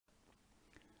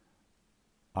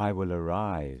I will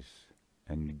arise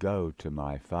and go to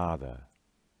my Father.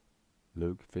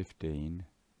 Luke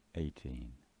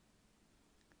 15:18.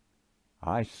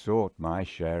 I sought my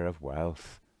share of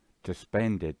wealth to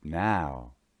spend it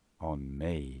now on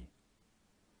me.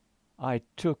 I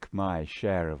took my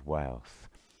share of wealth,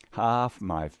 half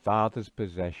my father's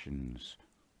possessions,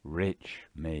 rich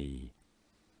me.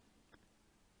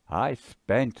 I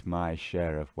spent my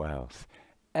share of wealth,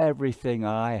 everything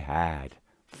I had,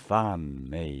 fun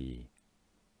me.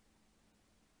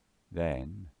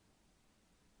 Then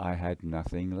I had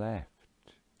nothing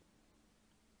left,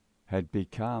 had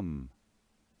become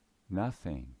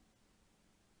nothing.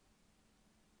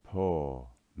 Poor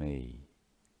me.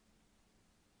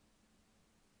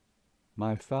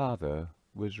 My father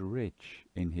was rich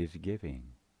in his giving,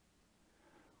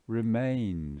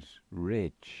 remains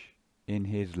rich in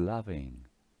his loving,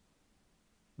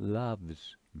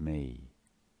 loves me.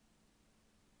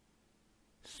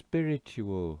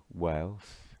 Spiritual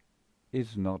wealth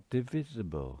is not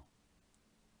divisible,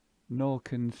 nor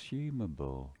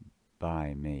consumable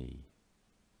by me.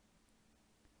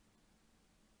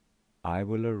 I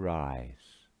will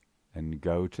arise and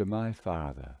go to my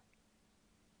Father.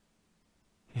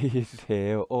 He is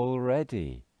here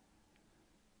already.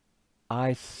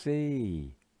 I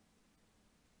see.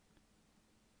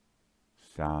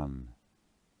 Son,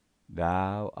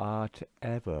 thou art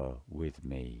ever with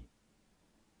me,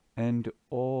 and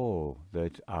all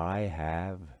that I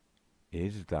have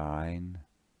is thine.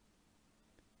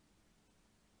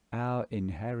 Our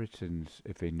inheritance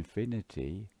of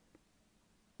infinity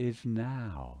is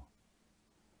now.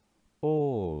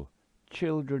 All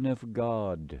children of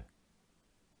God,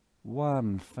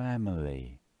 one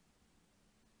family.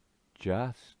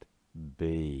 Just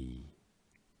be.